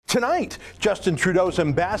Tonight, Justin Trudeau's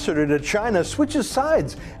ambassador to China switches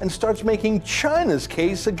sides and starts making China's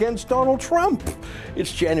case against Donald Trump.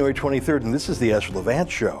 It's January 23rd, and this is the Ezra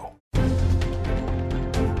Levant Show.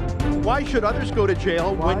 Why should others go to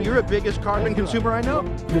jail when you're the biggest carbon consumer I know?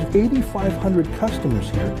 There's 8,500 customers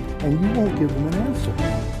here, and you won't give them an answer.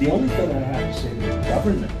 The only thing I have to say to the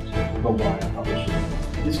government about why I publish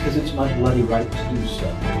it is because it's my bloody right to do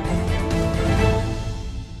so.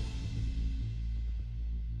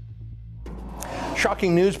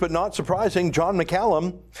 Shocking news, but not surprising. John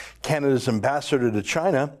McCallum, Canada's ambassador to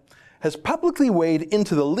China, has publicly weighed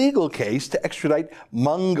into the legal case to extradite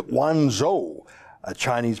Meng Wanzhou, a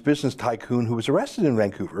Chinese business tycoon who was arrested in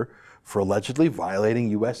Vancouver for allegedly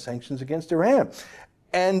violating U.S. sanctions against Iran.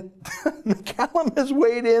 And McCallum has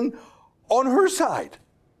weighed in on her side,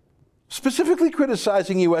 specifically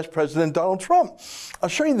criticizing U.S. President Donald Trump. I'll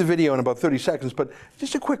show you the video in about 30 seconds, but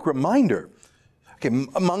just a quick reminder. Okay,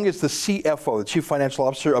 Meng is the CFO, the Chief Financial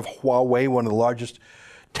Officer of Huawei, one of the largest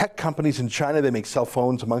tech companies in China. They make cell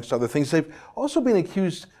phones, amongst other things. They've also been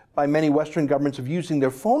accused by many Western governments of using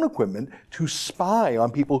their phone equipment to spy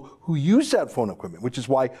on people who use that phone equipment, which is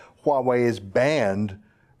why Huawei is banned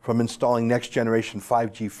from installing next-generation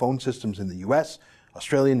 5G phone systems in the U.S.,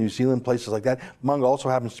 Australia, New Zealand, places like that. Meng also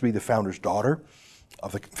happens to be the founder's daughter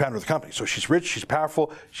of the founder of the company. So she's rich, she's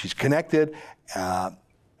powerful, she's connected,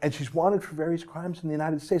 and she's wanted for various crimes in the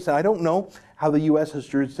United States. Now, I don't know how the U.S. has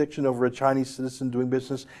jurisdiction over a Chinese citizen doing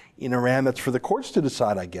business in Iran. That's for the courts to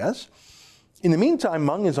decide, I guess. In the meantime,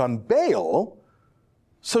 Meng is on bail,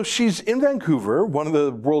 so she's in Vancouver, one of the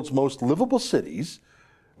world's most livable cities,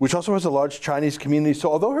 which also has a large Chinese community.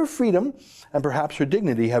 So although her freedom and perhaps her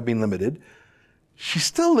dignity have been limited, she's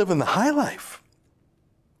still living the high life.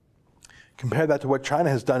 Compare that to what China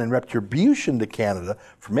has done in retribution to Canada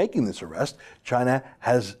for making this arrest. China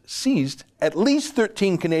has seized at least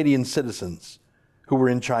 13 Canadian citizens who were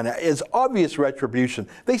in China as obvious retribution.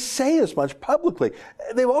 They say as much publicly.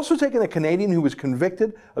 They've also taken a Canadian who was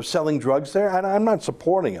convicted of selling drugs there, and I'm not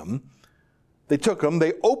supporting him. They took him,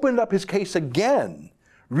 they opened up his case again,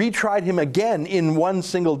 retried him again in one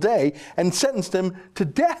single day, and sentenced him to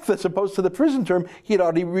death as opposed to the prison term he had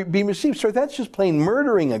already been received. So that's just plain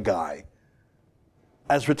murdering a guy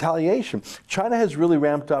as retaliation. China has really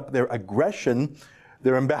ramped up their aggression.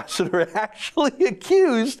 Their ambassador actually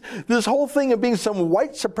accused this whole thing of being some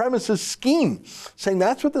white supremacist scheme, saying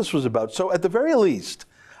that's what this was about. So at the very least,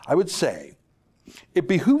 I would say it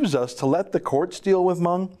behooves us to let the courts deal with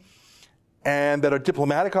Meng, and that our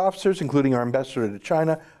diplomatic officers, including our ambassador to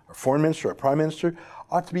China, our foreign minister, our prime minister,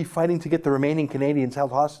 ought to be fighting to get the remaining Canadians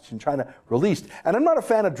held hostage in China released. And I'm not a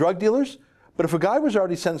fan of drug dealers, but if a guy was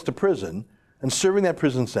already sentenced to prison and serving that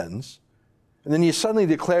prison sentence, and then you suddenly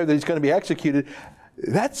declare that he's going to be executed,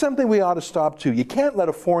 that's something we ought to stop too. You can't let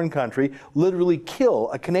a foreign country literally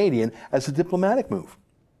kill a Canadian as a diplomatic move.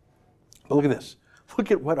 But look at this.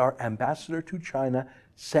 Look at what our ambassador to China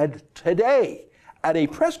said today at a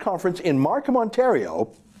press conference in Markham,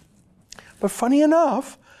 Ontario. But funny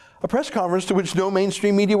enough, a press conference to which no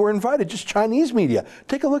mainstream media were invited, just Chinese media.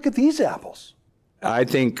 Take a look at these apples. I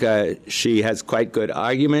think she has quite good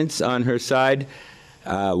arguments on her side.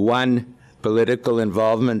 One, political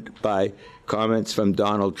involvement by comments from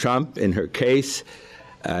Donald Trump in her case.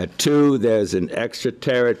 Two, there's an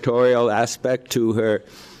extraterritorial aspect to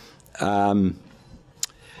her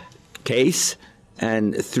case.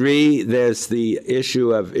 And three, there's the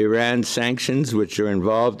issue of Iran sanctions, which are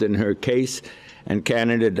involved in her case, and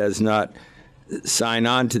Canada does not sign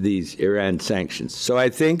on to these Iran sanctions. So I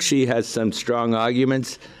think she has some strong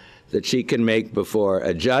arguments that she can make before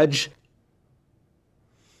a judge.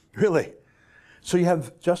 Really? So you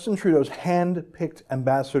have Justin Trudeau's hand-picked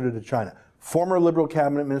ambassador to China, former Liberal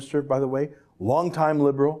cabinet minister, by the way, longtime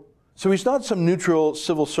Liberal. So he's not some neutral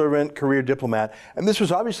civil servant, career diplomat. And this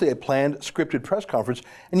was obviously a planned, scripted press conference.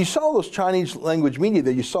 And you saw those Chinese language media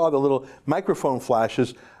there. You saw the little microphone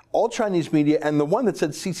flashes, all Chinese media, and the one that said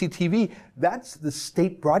CCTV, that's the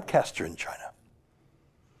state broadcaster in China.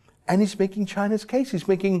 And he's making China's case. He's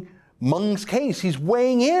making Meng's case. He's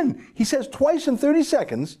weighing in. He says twice in 30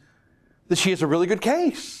 seconds that she has a really good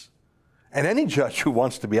case. And any judge who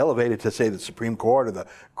wants to be elevated to, say, the Supreme Court or the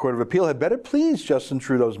Court of Appeal had better please Justin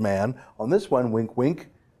Trudeau's man on this one, wink, wink.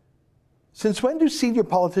 Since when do senior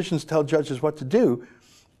politicians tell judges what to do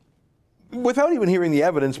without even hearing the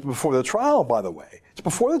evidence before the trial, by the way? It's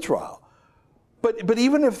before the trial. But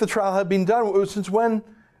even if the trial had been done, since when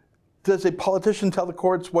does a politician tell the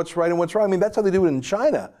courts what's right and what's wrong? I mean, that's how they do it in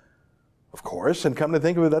China, of course. And come to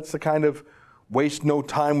think of it, that's the kind of waste no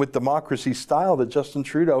time with democracy style that Justin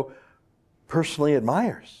Trudeau personally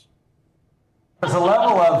admires. There's a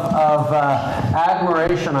level of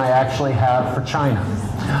admiration I actually have for China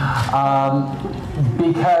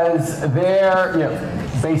because their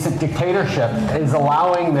basic dictatorship is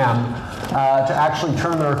allowing them to actually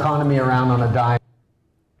turn their economy around on a dime.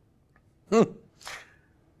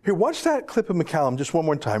 Here, watch that clip of McCallum just one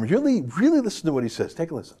more time. Really listen to what he says. Take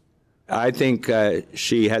a listen. I think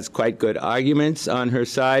she has quite good arguments on her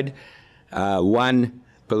side. One,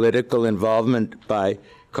 political involvement by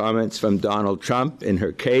comments from Donald Trump in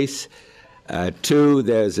her case. Two,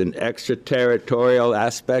 there's an extraterritorial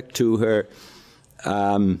aspect to her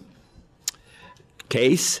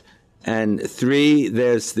case. And three,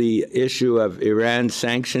 there's the issue of Iran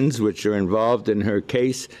sanctions, which are involved in her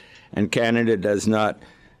case, and Canada does not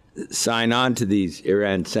sign on to these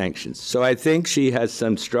Iran sanctions. So I think she has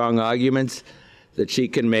some strong arguments that she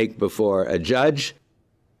can make before a judge.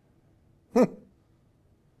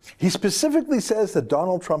 He specifically says that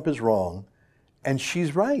Donald Trump is wrong, and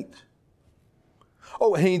she's right.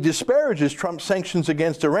 Oh, and he disparages Trump's sanctions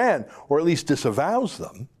against Iran, or at least disavows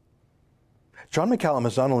them. John McCallum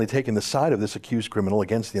has not only taken the side of this accused criminal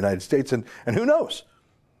against the United States, and who knows?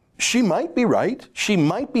 She might be right, she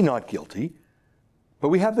might be not guilty, but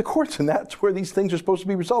we have the courts, and that's where these things are supposed to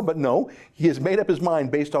be resolved. But no, he has made up his mind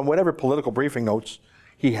based on whatever political briefing notes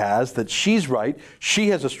he has that she's right, she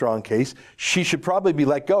has a strong case, she should probably be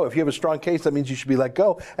let go. If you have a strong case, that means you should be let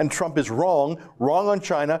go. And Trump is wrong on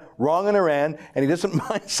China, wrong on Iran, and he doesn't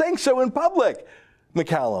mind saying so in public,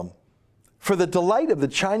 McCallum. For the delight of the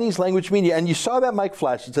Chinese language media, and you saw that mic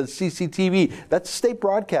flash, it said CCTV, that's a state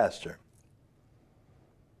broadcaster.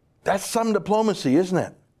 That's some diplomacy, isn't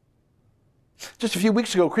it? Just a few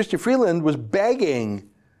weeks ago, Chrystia Freeland was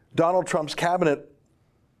begging Donald Trump's cabinet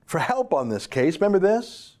for help on this case. Remember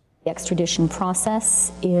this? The extradition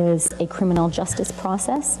process is a criminal justice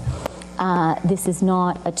process. This is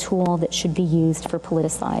not a tool that should be used for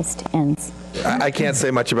politicized ends. I can't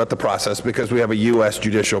say much about the process because we have a U.S.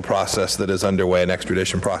 judicial process that is underway, an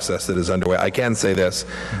extradition process that is underway. I can say this,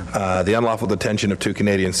 the unlawful detention of 2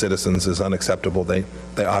 Canadian citizens is unacceptable. They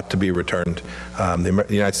ought to be returned. The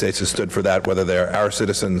United States has stood for that, whether they're our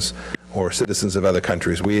citizens or citizens of other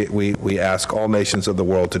countries. We ask all nations of the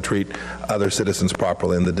world to treat other citizens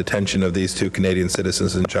properly, and the detention of these 2 Canadian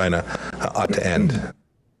citizens in China ought to end.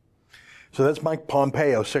 So that's Mike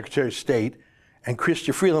Pompeo, Secretary of State, and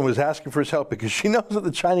Chrystia Freeland was asking for his help because she knows that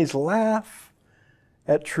the Chinese laugh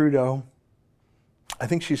at Trudeau. I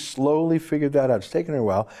think she's slowly figured that out. It's taken her a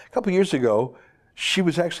while. A couple years ago, she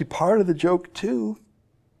was actually part of the joke too.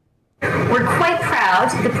 We're quite proud.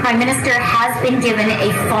 The Prime Minister has been given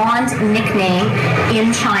a fond nickname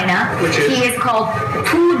in China. He is called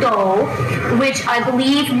Tudou, which I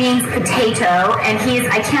believe means potato. And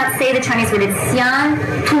I can't say the Chinese word, it's Xian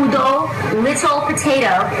Tudou, little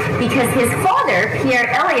potato, because his father, Pierre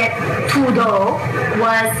Elliott Tudou,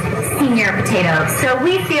 was senior potato. So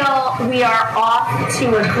we feel we are off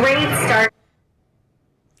to a great start.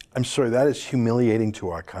 I'm sorry, that is humiliating to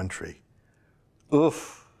our country.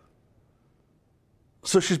 Oof.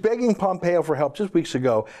 So she's begging Pompeo for help just weeks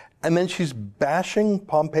ago, and then she's bashing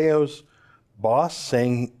Pompeo's boss,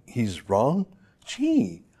 saying he's wrong.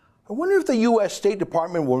 Gee, I wonder if the U.S. State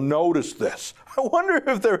Department will notice this. I wonder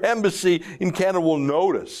if their embassy in Canada will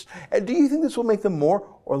notice. And do you think this will make them more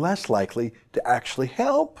or less likely to actually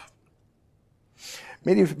help?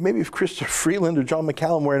 Maybe if Chrystia Freeland or John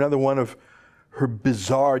McCallum wear another one of her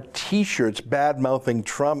bizarre T-shirts bad-mouthing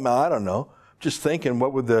Trump, I don't know. Just thinking,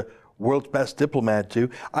 what would the world's best diplomat do?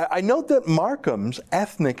 I note that Markham's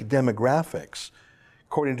ethnic demographics,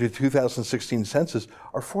 according to the 2016 census,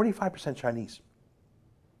 are 45% Chinese.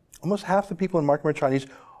 Almost half the people in Markham are Chinese.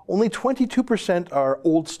 Only 22% are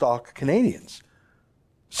old stock Canadians.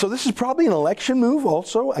 So this is probably an election move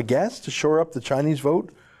also, I guess, to shore up the Chinese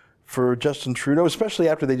vote for Justin Trudeau, especially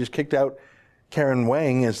after they just kicked out Karen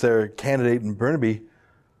Wang as their candidate in Burnaby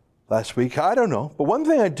last week. I don't know. But one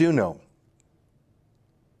thing I do know,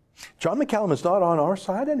 John McCallum is not on our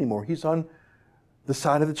side anymore. He's on the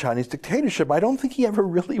side of the Chinese dictatorship. I don't think he ever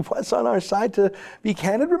really was on our side, to be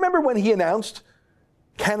candid. Remember when he announced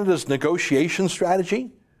Canada's negotiation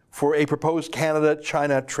strategy for a proposed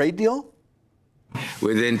Canada-China trade deal?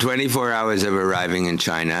 Within 24 hours of arriving in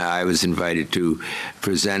China, I was invited to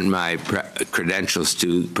present my credentials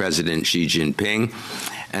to President Xi Jinping,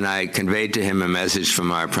 and I conveyed to him a message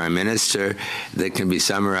from our Prime Minister that can be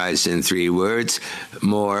summarized in 3 words: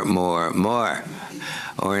 more, more, more.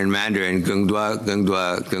 Or in Mandarin, geng dua, geng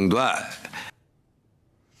dua, geng dua.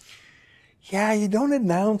 Yeah, you don't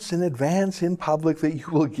announce in advance in public that you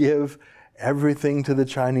will give everything to the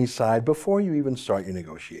Chinese side before you even start your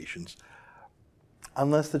negotiations.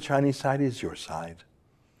 unless the Chinese side is your side.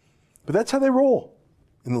 But that's how they roll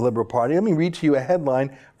in the Liberal Party. Let me read to you a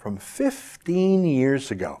headline from 15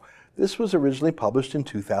 years ago. This was originally published in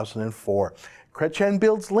 2004. Chrétien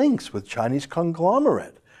builds links with Chinese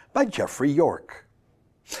conglomerate by Jeffrey York.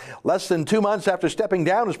 Less than 2 months after stepping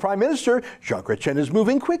down as Prime Minister, Jean Chrétien is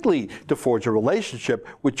moving quickly to forge a relationship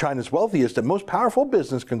with China's wealthiest and most powerful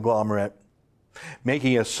business conglomerate.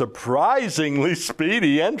 Making a surprisingly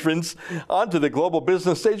speedy entrance onto the global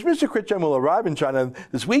business stage, Mr. Chrétien will arrive in China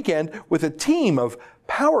this weekend with a team of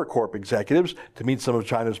Power Corp executives to meet some of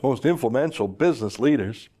China's most influential business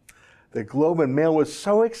leaders. The Globe and Mail was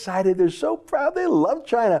so excited. They're so proud. They love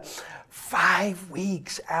China. 5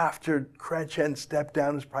 weeks after Chrétien stepped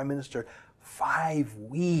down as Prime Minister, 5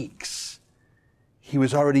 weeks, he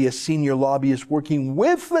was already a senior lobbyist working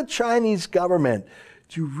with the Chinese government.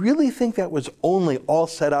 Do you really think that was only all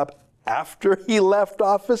set up after he left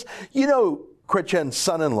office? You know, Chrétien's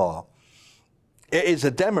son-in-law is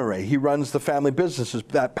a Desmarais. He runs the family businesses,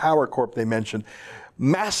 that Power Corp they mentioned.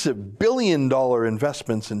 Massive billion-dollar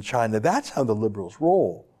investments in China. That's how the Liberals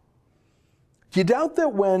roll. Do you doubt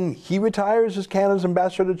that when he retires as Canada's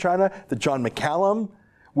ambassador to China, that John McCallum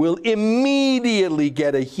will immediately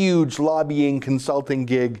get a huge lobbying consulting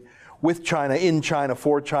gig with China, in China,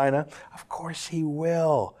 for China? Of course he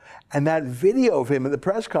will. And that video of him at the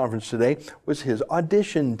press conference today was his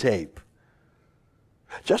audition tape.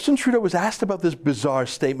 Justin Trudeau was asked about this bizarre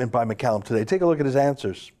statement by McCallum today. Take a look at his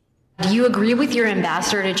answers. Do you agree with your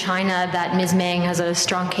ambassador to China that Ms. Meng has a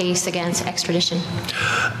strong case against extradition?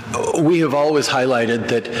 We have always highlighted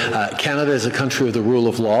that Canada is a country of the rule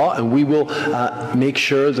of law, and we will make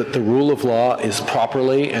sure that the rule of law is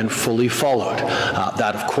properly and fully followed.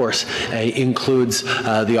 That, of course, includes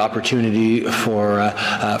the opportunity for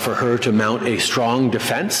her to mount a strong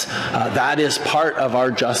defense. That is part of our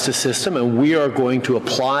justice system, and we are going to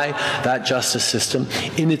apply that justice system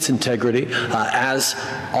in its integrity as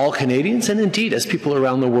all Canadians, and indeed as people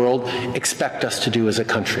around the world, expect us to do as a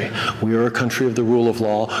country. We are a country of the rule of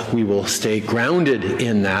law. We will stay grounded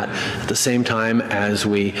in that at the same time as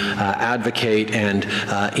we advocate and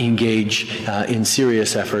engage in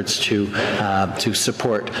serious efforts to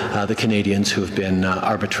support the Canadians who have been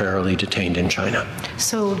arbitrarily detained in China.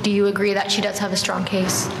 So do you agree that she does have a strong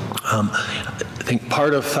case? I think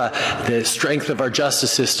part of the strength of our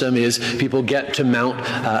justice system is people get to mount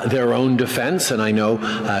their own defense, and I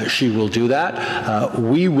know she will do that.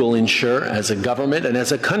 We will ensure as a government and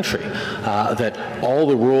as a country that all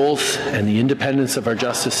the rules and the independence of our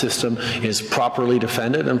justice system is properly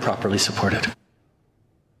defended and properly supported.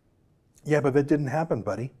 Yeah, but that didn't happen,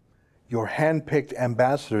 buddy. Your hand-picked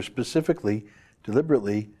ambassador specifically,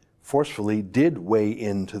 deliberately, forcefully did weigh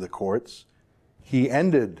into the courts. He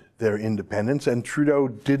ended their independence, and Trudeau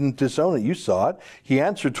didn't disown it. You saw it. He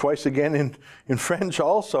answered twice again in French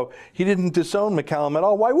also. He didn't disown McCallum at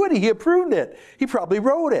all. Why would he? He approved it. He probably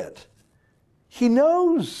wrote it. He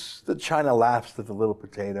knows that China laughs at the little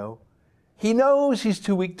potato. He knows he's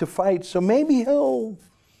too weak to fight, so maybe he'll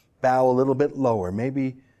bow a little bit lower.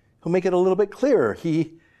 Maybe he'll make it a little bit clearer.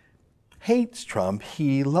 He hates Trump.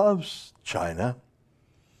 He loves China.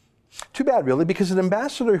 Too bad, really, because an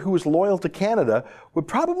ambassador who was loyal to Canada would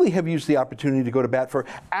probably have used the opportunity to go to bat for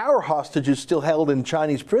our hostages still held in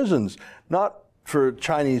Chinese prisons, not for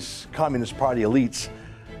Chinese Communist Party elites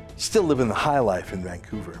still living the high life in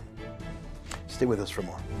Vancouver. Stay with us for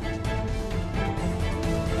more.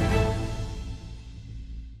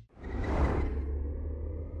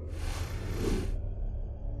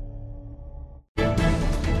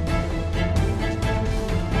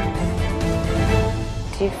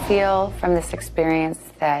 Do you feel from this experience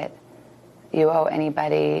that you owe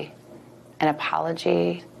anybody an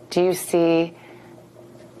apology? Do you see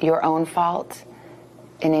your own fault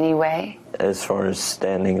in any way? As far as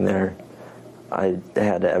standing there, I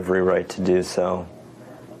had every right to do so.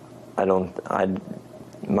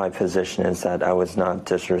 My position is that I was not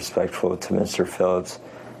disrespectful to Mr. Phillips.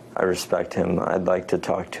 I respect him. I'd like to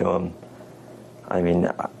talk to him. I mean,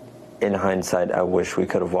 in hindsight, I wish we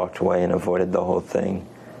could have walked away and avoided the whole thing.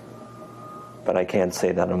 But I can't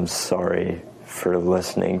say that I'm sorry for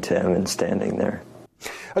listening to him and standing there.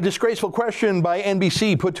 A disgraceful question by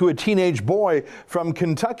NBC put to a teenage boy from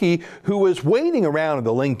Kentucky who was waiting around at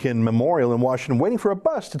the Lincoln Memorial in Washington, waiting for a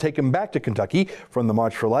bus to take him back to Kentucky from the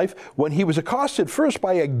March for Life, when he was accosted first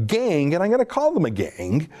by a gang, and I'm going to call them a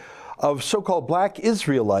gang, of so-called black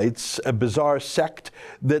Israelites, a bizarre sect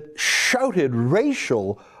that shouted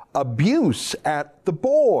racial abuse at the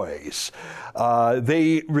boys.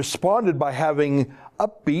 They responded by having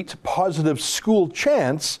upbeat, positive school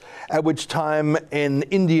chants, at which time an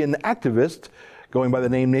Indian activist going by the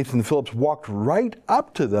name Nathan Phillips, walked right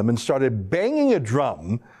up to them and started banging a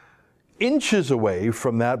drum inches away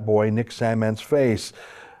from that boy, Nick Sandmann's face.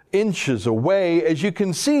 Inches away. As you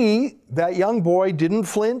can see, that young boy didn't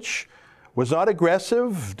flinch, was not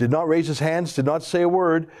aggressive, did not raise his hands, did not say a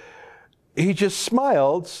word. He just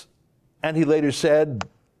smiled, and he later said,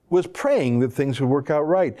 was praying that things would work out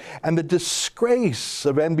right. And the disgrace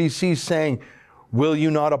of NBC saying, will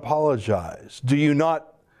you not apologize? Do you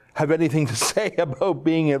not have anything to say about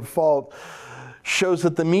being at fault? Shows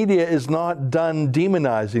that the media is not done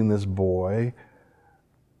demonizing this boy.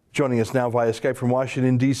 Joining us now via Skype from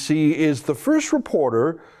Washington, D.C. is the first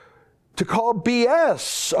reporter to call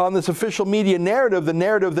BS on this official media narrative, the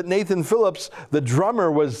narrative that Nathan Phillips, the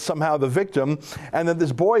drummer, was somehow the victim, and that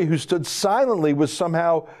this boy who stood silently was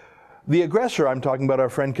somehow the aggressor. I'm talking about our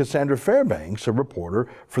friend Cassandra Fairbanks, a reporter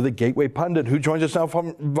for the Gateway Pundit, who joins us now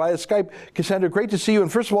via Skype. Cassandra, great to see you.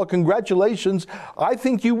 And first of all, congratulations. I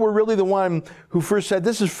think you were really the one who first said,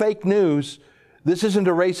 this is fake news. This isn't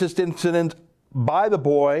a racist incident by the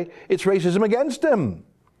boy. It's racism against him.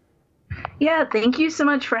 Yeah, thank you so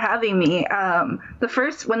much for having me.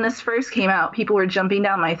 When this first came out, people were jumping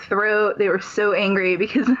down my throat. They were so angry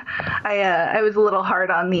because I was a little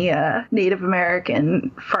hard on the Native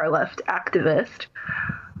American far left activist.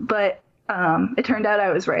 But it turned out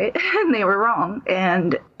I was right and they were wrong.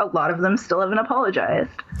 And a lot of them still haven't apologized.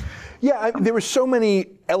 Yeah, there were so many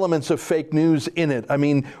elements of fake news in it. I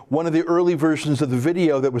mean, one of the early versions of the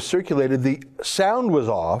video that was circulated, the sound was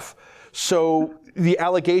off. So the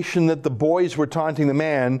allegation that the boys were taunting the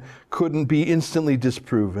man couldn't be instantly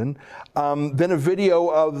disproven. Then a video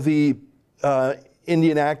of the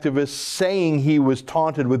Indian activist saying he was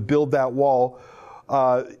taunted with "Build That Wall"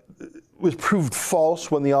 was proved false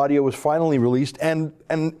when the audio was finally released. And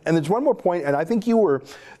there's one more point, and I think you were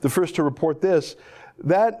the first to report this.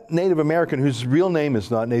 That Native American, whose real name is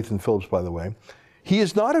not Nathan Phillips, by the way, he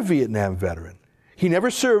is not a Vietnam veteran. He never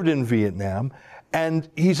served in Vietnam, and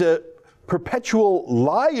he's a perpetual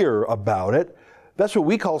liar about it. That's what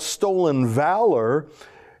we call stolen valor.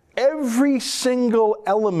 Every single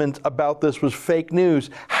element about this was fake news.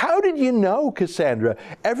 How did you know, Cassandra?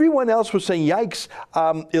 Everyone else was saying, yikes,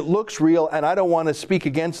 it looks real, and I don't want to speak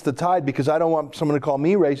against the tide because I don't want someone to call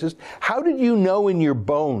me racist. How did you know in your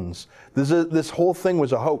bones this whole thing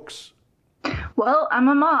was a hoax? Well, I'm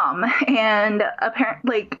a mom, and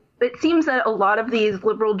apparently, it seems that a lot of these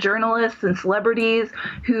liberal journalists and celebrities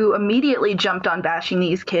who immediately jumped on bashing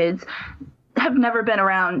these kids have never been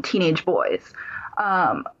around teenage boys.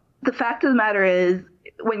 The fact of the matter is,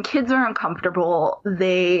 when kids are uncomfortable,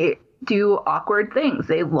 they do awkward things.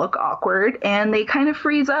 They look awkward and they kind of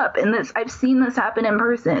freeze up. And I've seen this happen in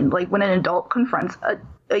person. Like when an adult confronts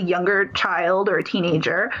a younger child or a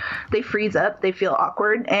teenager, they freeze up, they feel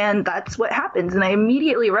awkward, and that's what happens. And I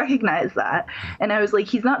immediately recognized that. And I was like,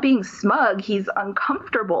 he's not being smug, he's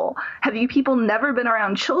uncomfortable. Have you people never been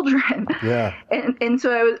around children? Yeah. And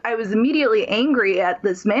so I was immediately angry at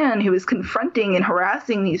this man who was confronting and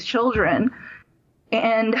harassing these children,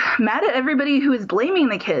 and mad at everybody who was blaming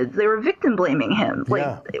the kids. They were victim blaming him.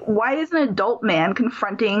 Why is an adult man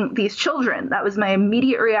confronting these children? That was my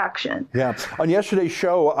immediate reaction. Yeah. On yesterday's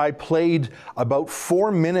show, I played about 4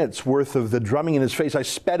 minutes worth of the drumming in his face. I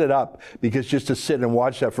sped it up because just to sit and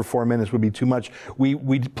watch that for 4 minutes would be too much. We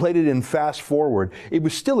played it in fast forward. It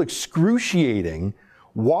was still excruciating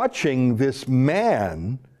watching this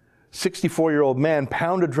man, 64-year-old man,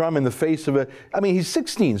 pound a drum in the face of he's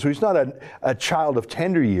 16, so he's not a child of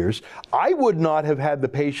tender years. I would not have had the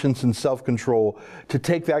patience and self-control to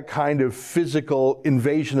take that kind of physical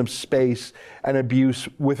invasion of space and abuse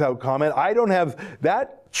without comment. I don't have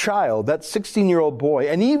that child, that 16-year-old boy,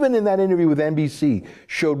 and even in that interview with NBC,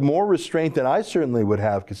 showed more restraint than I certainly would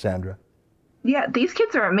have, Cassandra. Yeah, these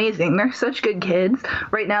kids are amazing. They're such good kids.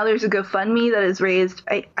 Right now there's a GoFundMe that is raised.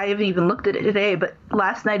 I haven't even looked at it today, but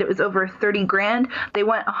last night it was over 30 grand. They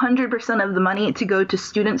want 100% of the money to go to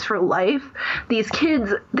Students for Life. These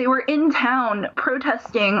kids, they were in town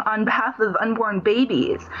protesting on behalf of unborn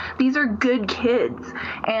babies. These are good kids.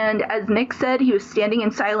 And as Nick said, he was standing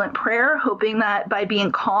in silent prayer, hoping that by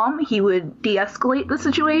being calm, he would de-escalate the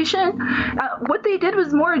situation. What they did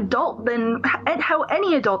was more adult than how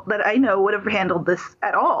any adult that I know would have handled this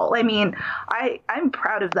at all. I mean, I'm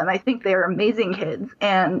proud of them. I think they're amazing kids,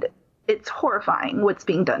 and it's horrifying what's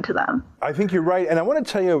being done to them. I think you're right, and I want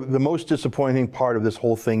to tell you the most disappointing part of this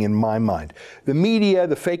whole thing in my mind. The media,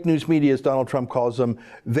 the fake news media, as Donald Trump calls them,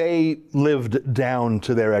 they lived down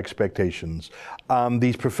to their expectations.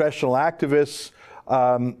 These professional activists,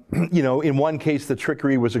 in one case the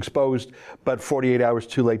trickery was exposed, but 48 hours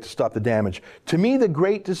too late to stop the damage. To me, the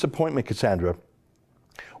great disappointment, Cassandra,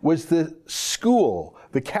 was the school,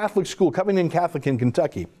 the Catholic school, Covington Catholic in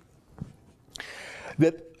Kentucky,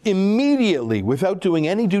 that immediately, without doing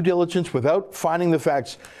any due diligence, without finding the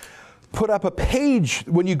facts, put up a page.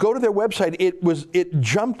 When you go to their website, it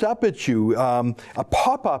jumped up at you, a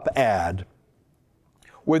pop-up ad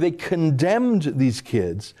where they condemned these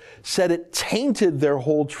kids, said it tainted their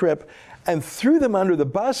whole trip, and threw them under the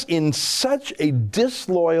bus in such a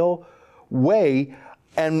disloyal way.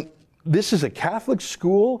 And this is a Catholic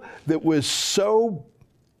school that was so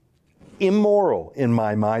immoral in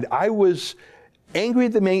my mind. I was angry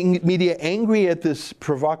at the media, angry at this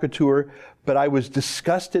provocateur, but I was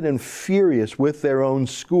disgusted and furious with their own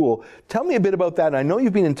school. Tell me a bit about that. And I know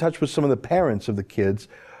you've been in touch with some of the parents of the kids.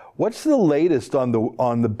 What's the latest on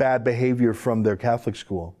the bad behavior from their Catholic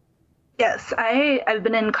school? Yes, I've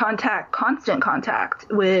been in constant contact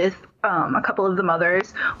with a couple of the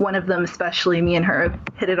mothers. One of them especially, me and her have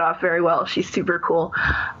hit it off very well. She's super cool.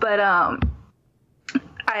 But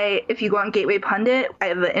if you go on Gateway Pundit, I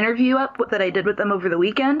have an interview up that I did with them over the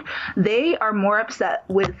weekend. They are more upset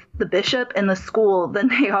with the bishop and the school than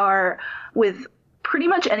they are with pretty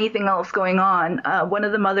much anything else going on. One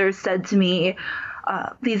of the mothers said to me,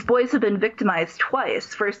 these boys have been victimized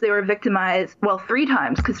twice. First, they were victimized, well, 3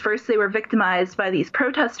 times, because first they were victimized by these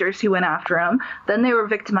protesters who went after them, then they were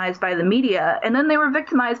victimized by the media, and then they were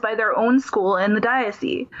victimized by their own school and the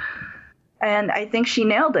diocese. And I think she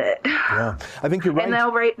nailed it. Yeah, I think you're right. And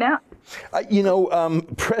now, right now.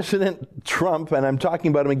 President Trump, and I'm talking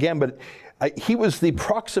about him again, but he was the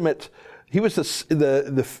proximate. He was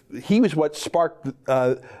he was what sparked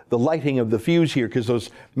the lighting of the fuse here, because those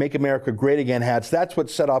 "Make America Great Again" hats. That's what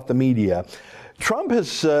set off the media. Trump has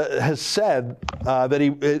said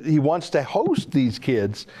that he wants to host these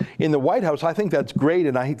kids in the White House. I think that's great,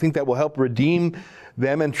 and I think that will help redeem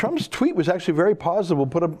them. And Trump's tweet was actually very positive. We'll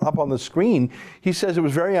put it up on the screen. He says it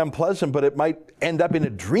was very unpleasant, but it might end up in a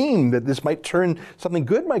dream, that this might turn, something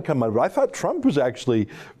good might come out of it. I thought Trump was actually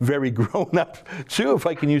very grown up too, if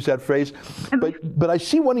I can use that phrase. But I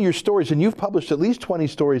see one of your stories, and you've published at least 20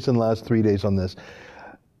 stories in the last 3 days on this,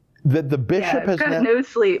 that the bishop has got no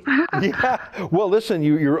sleep. Yeah. Well, listen,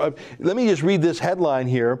 let me just read this headline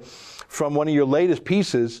here from one of your latest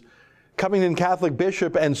pieces. Covington Catholic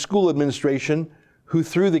bishop and school administration who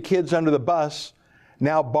threw the kids under the bus,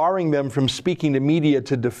 now barring them from speaking to media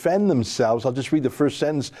to defend themselves. I'll just read the first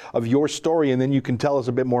sentence of your story, and then you can tell us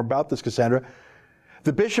a bit more about this, Cassandra.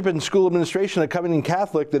 The bishop and school administration at Covington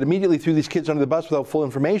Catholic that immediately threw these kids under the bus without full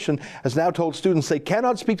information has now told students they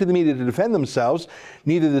cannot speak to the media to defend themselves.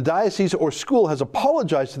 Neither the diocese or school has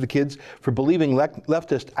apologized to the kids for believing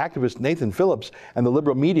leftist activist Nathan Phillips and the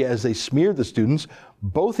liberal media as they smeared the students.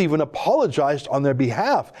 Both even apologized on their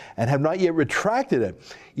behalf and have not yet retracted it,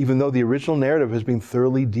 even though the original narrative has been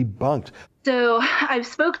thoroughly debunked. So I've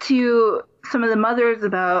spoke to some of the mothers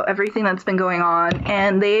about everything that's been going on,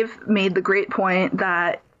 and they've made the great point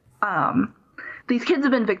that these kids have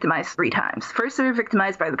been victimized 3 times. First, they were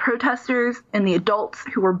victimized by the protesters and the adults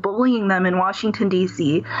who were bullying them in Washington,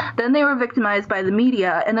 D.C. Then they were victimized by the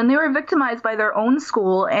media, and then they were victimized by their own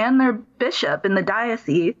school and their bishop in the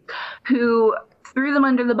diocese, who threw them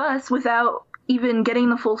under the bus without even getting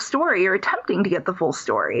the full story or attempting to get the full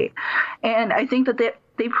story. And I think that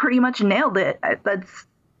they pretty much nailed it. That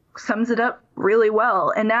sums it up really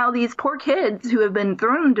well. And now these poor kids who have been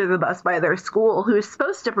thrown under the bus by their school, who is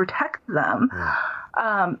supposed to protect them,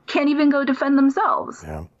 can't even go defend themselves.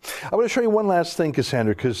 Yeah. I want to show you one last thing,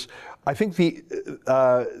 Cassandra, because I think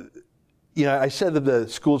I said that the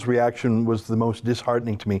school's reaction was the most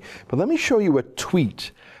disheartening to me. But let me show you a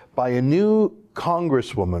tweet by a new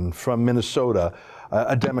congresswoman from Minnesota,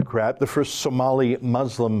 a Democrat, the first Somali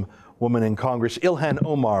Muslim woman in Congress. Ilhan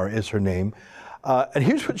Omar is her name. And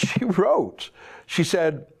here's what she wrote. She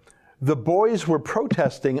said, "The boys were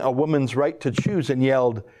protesting a woman's right to choose and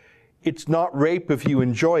yelled, 'It's not rape if you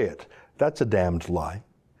enjoy it.' That's a damned lie.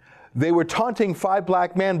 They were taunting 5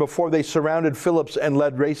 black men before they surrounded Phillips and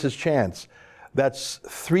led racist chants. That's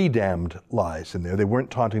 3 damned lies in there. They weren't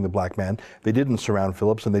taunting the black man. They didn't surround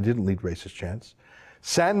Phillips, and they didn't lead racist chants.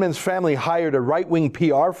 Sandman's family hired a right-wing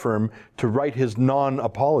PR firm to write his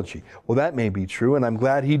non-apology." Well, that may be true, and I'm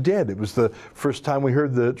glad he did. It was the first time we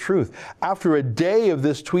heard the truth. After a day of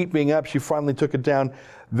this tweet being up, she finally took it down.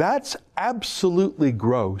 That's absolutely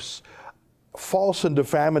gross, false and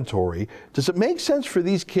defamatory. Does it make sense for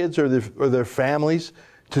these kids or their families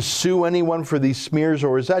to sue anyone for these smears,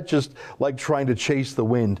 or is that just like trying to chase the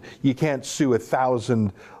wind? You can't sue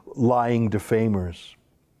 1,000 lying defamers.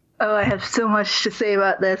 Oh, I have so much to say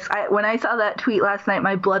about this. When I saw that tweet last night,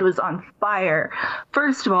 my blood was on fire.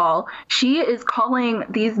 First of all, she is calling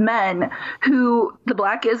these men the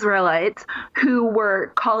Black Israelites, who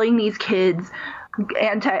were calling these kids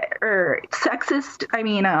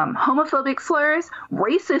homophobic slurs,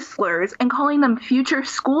 racist slurs, and calling them future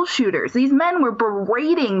school shooters. These men were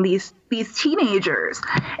berating these teenagers,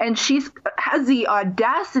 and she has the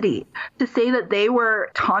audacity to say that they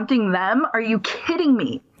were taunting them. Are you kidding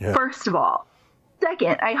me? Yeah. First of all.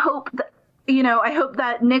 Second, I hope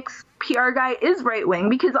that Nick's PR guy is right wing,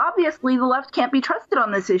 because obviously the left can't be trusted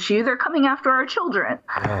on this issue. They're coming after our children.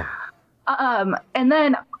 Yeah. And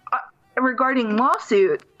then regarding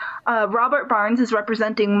lawsuit, Robert Barnes is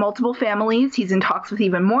representing multiple families. He's in talks with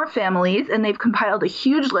even more families, and they've compiled a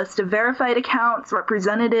huge list of verified accounts,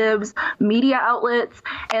 representatives, media outlets,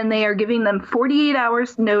 and they are giving them 48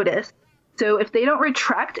 hours notice. So if they don't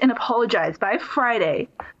retract and apologize by Friday,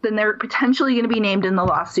 then they're potentially going to be named in the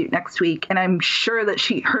lawsuit next week, and I'm sure that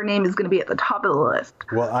her name is going to be at the top of the list.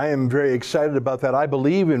 Well, I am very excited about that. I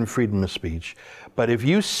believe in freedom of speech, but if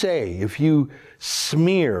you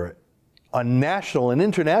smear on national and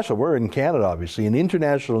international, we're in Canada obviously, in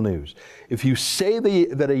international news, if you say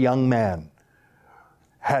that a young man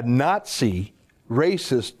had Nazi,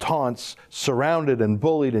 racist taunts surrounded and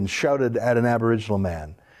bullied and shouted at an Aboriginal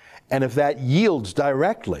man, and if that yields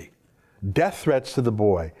directly death threats to the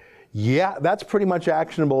boy, yeah, that's pretty much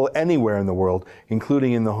actionable anywhere in the world,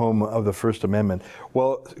 including in the home of the First Amendment.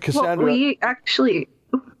 Well, Cassandra...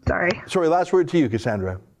 Sorry, last word to you,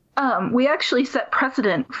 Cassandra. We actually set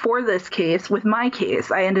precedent for this case with my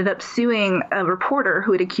case. I ended up suing a reporter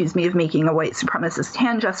who had accused me of making a white supremacist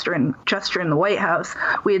hand gesture in the White House.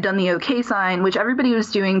 We had done the OK sign, which everybody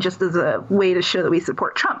was doing just as a way to show that we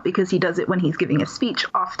support Trump, because he does it when he's giving a speech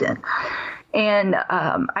often. And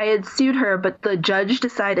I had sued her, but the judge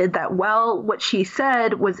decided that, well, what she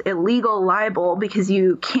said was illegal libel, because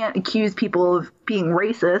you can't accuse people of being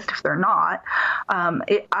racist if they're not.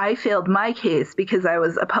 I failed my case because I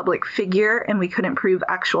was a public figure and we couldn't prove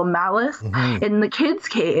actual malice. Mm-hmm. In the kids'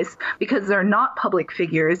 case, because they're not public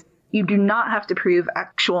figures, you do not have to prove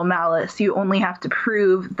actual malice. You only have to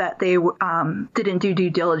prove that they didn't do due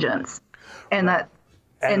diligence, and that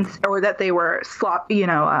they were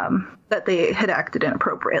that they had acted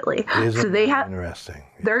inappropriately. So Interesting.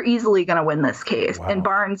 They're easily going to win this case. Wow. And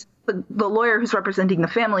Barnes, the lawyer who's representing the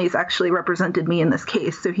families, actually represented me in this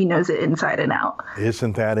case, so he knows it inside and out.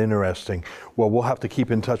 Isn't that interesting? Well, we'll have to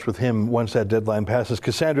keep in touch with him once that deadline passes.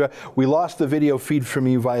 Cassandra, we lost the video feed from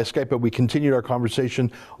you via Skype, but we continued our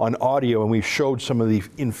conversation on audio, and we showed some of the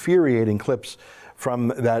infuriating clips from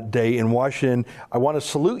that day in Washington. I want to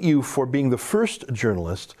salute you for being the first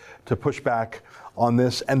journalist to push back on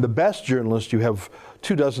this, and the best journalist. You have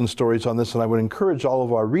 24 stories on this, and I would encourage all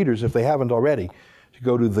of our readers, if they haven't already, to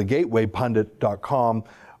go to thegatewaypundit.com,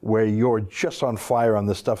 where you're just on fire on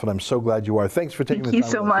this stuff, and I'm so glad you are. Thanks for taking the time. Thank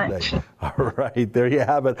you so much. Today. All right, there you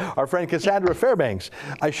have it. Our friend Cassandra Fairbanks.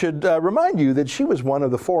 I should remind you that she was one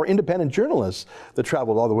of the 4 independent journalists that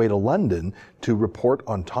traveled all the way to London to report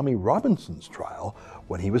on Tommy Robinson's trial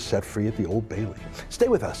when he was set free at the Old Bailey. Stay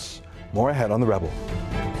with us. More ahead on The Rebel.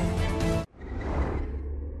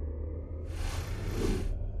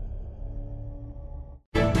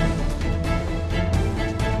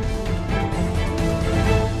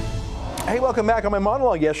 Hey, welcome back. On my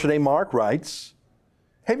monologue yesterday, Mark writes,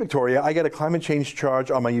 "Hey, Victoria, I get a climate change charge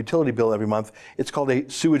on my utility bill every month. It's called a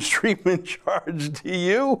sewage treatment charge. Do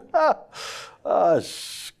you?"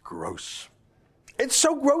 It's gross. It's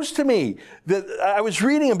so gross to me that I was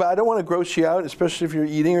reading about, I don't want to gross you out, especially if you're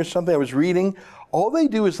eating or something. I was reading, all they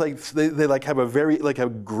do is they have a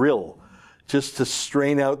grill just to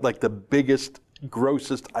strain out like the biggest,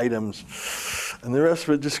 grossest items. And the rest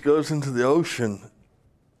of it just goes into the ocean.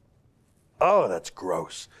 Oh, that's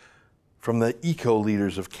gross. From the eco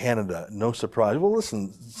leaders of Canada, no surprise. Well,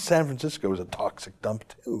 listen, San Francisco is a toxic dump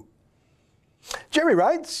too. Jerry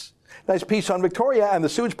writes, "Nice piece on Victoria and the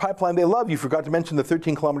sewage pipeline they love. You forgot to mention the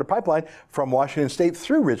 13-kilometer pipeline from Washington State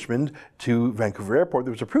through Richmond to Vancouver Airport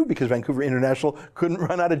that was approved because Vancouver International couldn't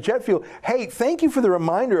run out of jet fuel." Hey, thank you for the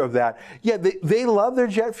reminder of that. Yeah, they love their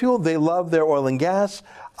jet fuel. They love their oil and gas.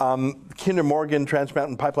 Kinder Morgan Trans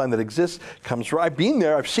Mountain Pipeline that exists comes right, I've been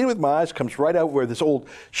there, I've seen it with my eyes, comes right out where this old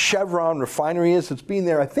Chevron refinery is. It's been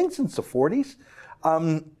there, I think, since the 40s.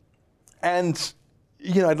 And,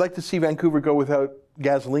 I'd like to see Vancouver go without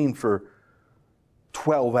gasoline for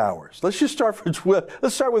 12 hours. Let's just start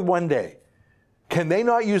let's start with one day. Can they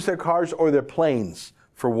not use their cars or their planes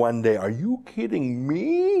for one day? Are you kidding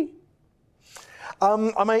me?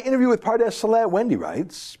 On my interview with Pardes Saleh, Wendy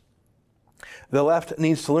writes, The left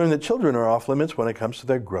needs to learn that children are off limits when it comes to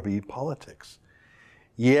their grubby politics.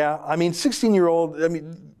 Yeah, I mean, 16-year-old, I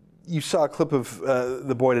mean, you saw a clip of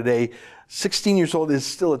the boy today. 16 years old is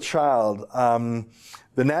still a child.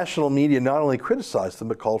 The national media not only criticized him,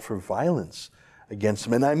 but called for violence against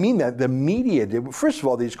him. And I mean that. The media did. First of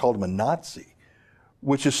all, they just called him a Nazi,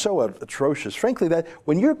 which is so atrocious. Frankly, that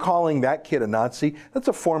when you're calling that kid a Nazi, that's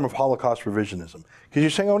a form of Holocaust revisionism. Because you're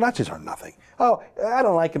saying, oh, Nazis are nothing. Oh, I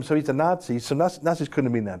don't like him, so he's a Nazi. So Nazis couldn't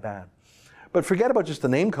have been that bad. But forget about just the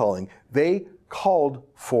name calling. They called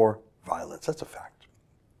for violence. That's a fact.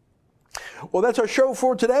 Well, that's our show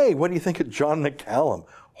for today. What do you think of John McCallum?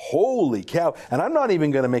 Holy cow. And I'm not even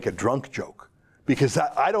going to make a drunk joke, because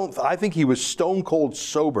I think he was stone cold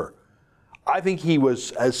sober. I think he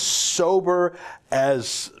was as sober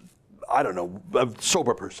as, I don't know, a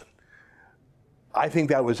sober person. I think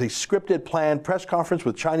that was a scripted, planned press conference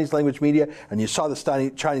with Chinese language media, and you saw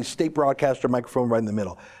the Chinese state broadcaster microphone right in the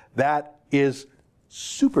middle. That is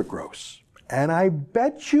super gross. And I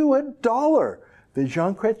bet you $1 that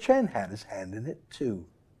Jean Chrétien had his hand in it too.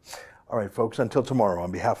 All right, folks, until tomorrow,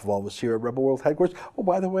 on behalf of all of us here at Rebel World Headquarters. Oh,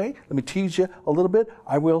 by the way, let me tease you a little bit.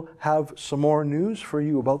 I will have some more news for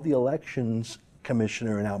you about the elections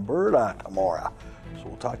commissioner in Alberta tomorrow. So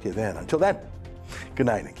we'll talk to you then. Until then, good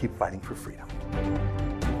night and keep fighting for freedom.